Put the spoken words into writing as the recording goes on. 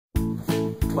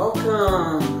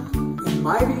Welcome! In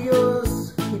my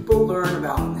videos, people learn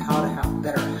about how to have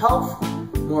better health,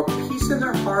 more peace in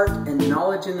their heart, and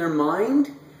knowledge in their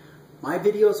mind. My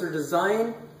videos are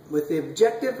designed with the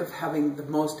objective of having the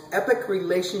most epic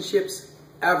relationships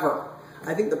ever.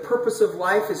 I think the purpose of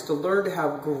life is to learn to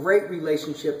have great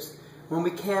relationships. When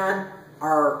we can,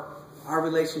 our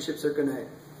relationships are going to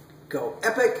go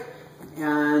epic.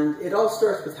 And it all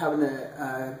starts with having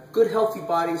a good, healthy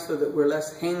body so that we're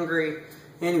less hangry.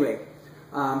 Anyway,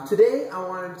 today I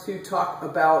wanted to talk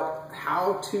about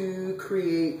how to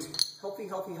create healthy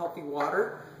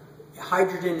water,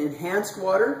 hydrogen-enhanced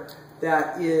water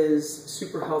that is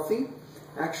super healthy.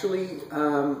 Actually,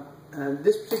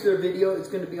 this particular video is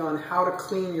going to be on how to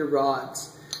clean your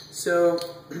rods. So,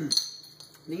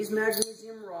 these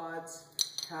magnesium rods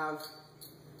have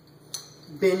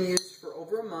been used for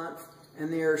over a month,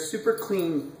 and they are super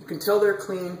clean. You can tell they're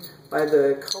clean by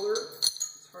the color.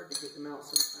 It's hard to get them out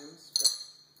sometimes,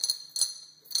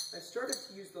 but I started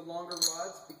to use the longer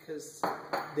rods because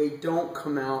they don't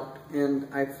come out, and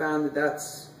I found that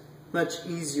that's much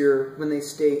easier when they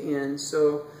stay in.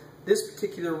 So this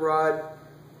particular rod,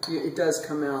 it does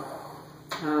come out.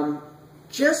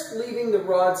 Just leaving the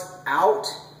rods out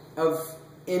of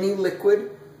any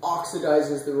liquid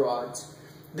oxidizes the rods.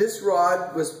 This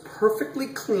rod was perfectly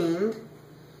cleaned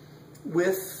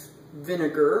with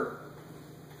vinegar.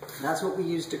 That's what we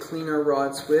use to clean our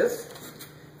rods with.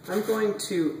 I'm going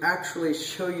to actually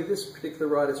show you this particular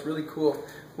rod. It's really cool.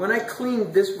 When I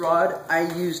cleaned this rod,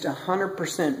 I used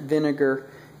 100% vinegar,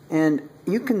 and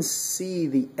you can see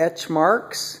the etch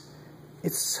marks.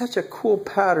 It's such a cool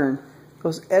pattern.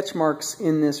 Those etch marks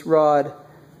in this rod.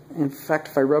 In fact,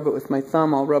 if I rub it with my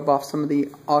thumb, I'll rub off some of the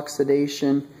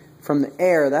oxidation from the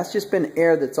air. That's just been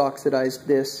air that's oxidized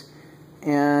this.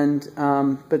 And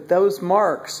but those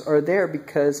marks are there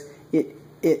because it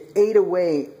ate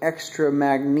away extra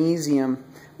magnesium,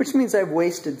 which means I've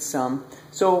wasted some.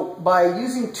 So by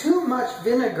using too much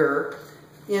vinegar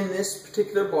in this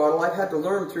particular bottle, I've had to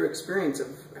learn through experience of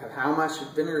how much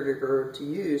vinegar to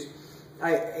use.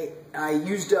 I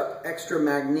used up extra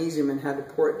magnesium and had to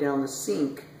pour it down the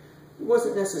sink. It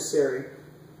wasn't necessary.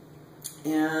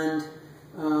 And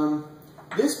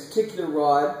this particular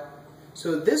rod,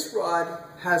 so this rod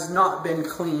has not been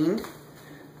cleaned.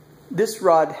 This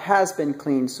rod has been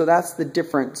cleaned, so that's the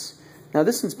difference. Now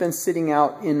this one's been sitting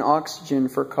out in oxygen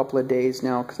for a couple of days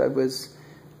now because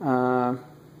I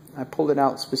pulled it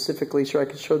out specifically so I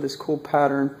could show this cool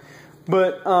pattern.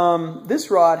 But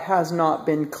this rod has not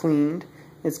been cleaned.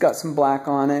 It's got some black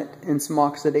on it and some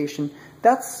oxidation.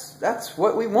 That's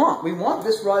what we want. We want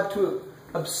this rod to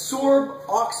absorb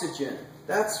oxygen.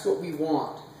 That's what we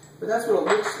want. But that's what it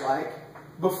looks like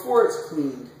before it's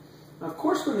cleaned. Now, of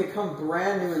course, when they come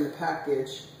brand new in the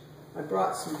package, I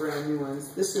brought some brand new ones.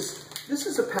 This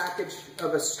is a package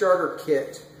of a starter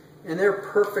kit, and they're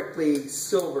perfectly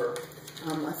silver.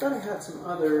 I thought I had some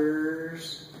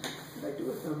others. What did I do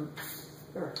with them?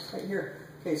 There, right here.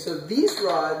 Okay, so these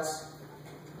rods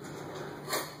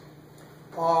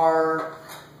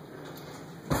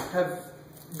have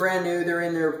brand new. They're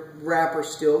in their wrapper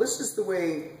still. This is the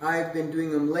way I've been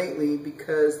doing them lately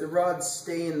because the rods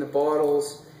stay in the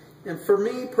bottles. And for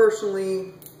me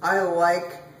personally, I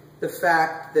like the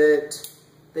fact that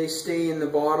they stay in the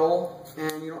bottle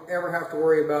and you don't ever have to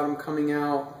worry about them coming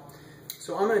out.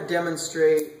 So I'm going to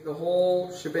demonstrate the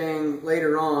whole shebang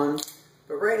later on.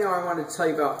 But right now I want to tell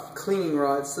you about cleaning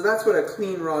rods. So that's what a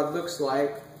clean rod looks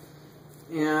like.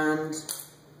 And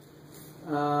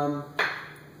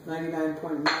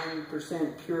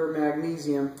 99.9% pure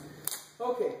magnesium.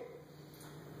 Okay.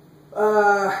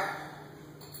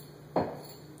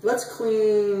 Let's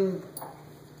clean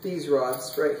these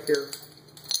rods right here.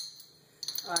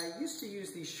 I used to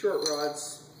use these short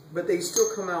rods, but they still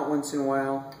come out once in a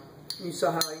while. You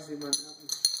saw how easy one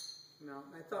came out.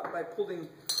 I thought by putting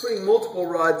multiple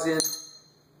rods in,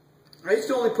 I used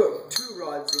to only put 2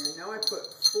 rods in. Now I put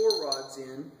 4 rods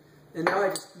in, and now I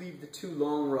just leave the 2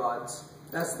 long rods.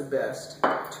 That's the best.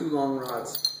 2 long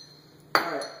rods.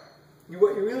 Alright,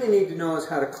 what you really need to know is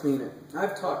how to clean it.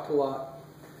 I've talked a lot.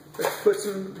 Let's put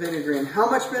some vinegar in. How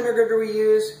much vinegar do we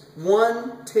use?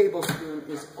 1 tablespoon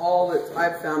is all that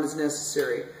I've found is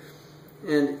necessary.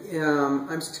 And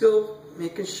I'm still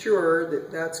making sure that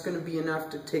that's going to be enough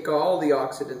to take all the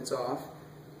oxidants off.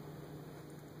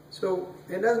 So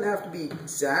it doesn't have to be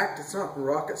exact. It's not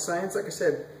rocket science. Like I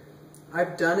said,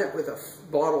 I've done it with a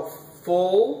bottle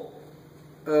full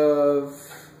of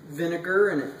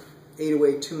vinegar, and it ate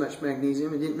away too much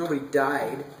magnesium. Nobody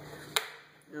died.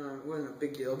 It wasn't a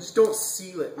big deal. Just don't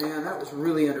seal it, man. That was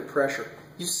really under pressure.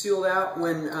 You seal that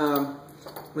when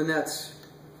that's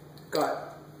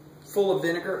got full of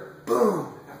vinegar.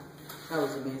 Boom! That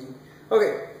was amazing.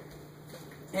 Okay.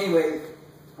 Anyway,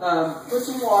 put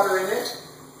some water in it.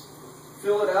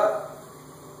 Fill it up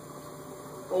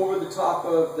over the top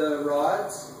of the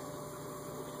rods.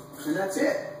 And that's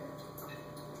it.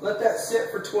 Let that sit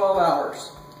for 12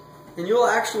 hours. And you'll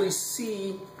actually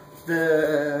see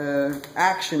the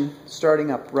action starting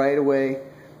up right away.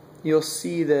 You'll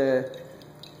see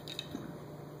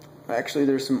actually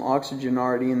there's some oxygen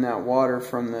already in that water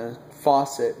from the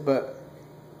faucet, but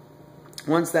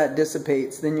once that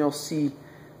dissipates, then you'll see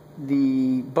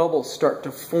the bubbles start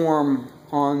to form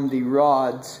on the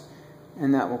rods,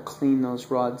 and that will clean those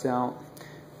rods out.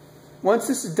 Once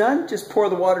this is done, just pour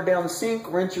the water down the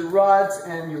sink, rinse your rods,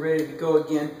 and you're ready to go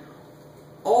again.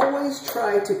 Always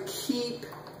try to keep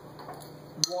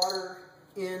water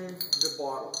in the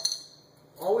bottle.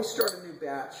 Always start a new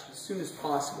batch as soon as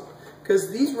possible,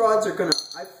 because these rods are going to,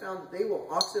 I've found that they will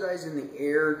oxidize in the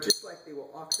air just like they will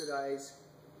oxidize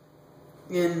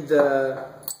in the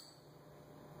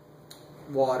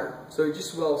water. So you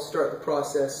just well start the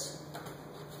process,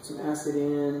 put some acid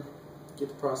in, get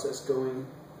the process going.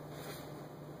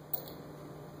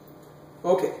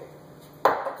 Okay,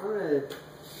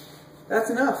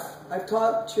 that's enough. I've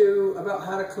taught you about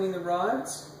how to clean the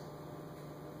rods,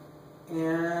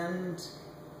 and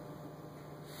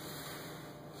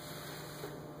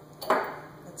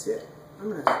that's it. I'm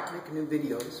going to make a new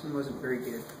video. This one wasn't very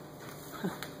good.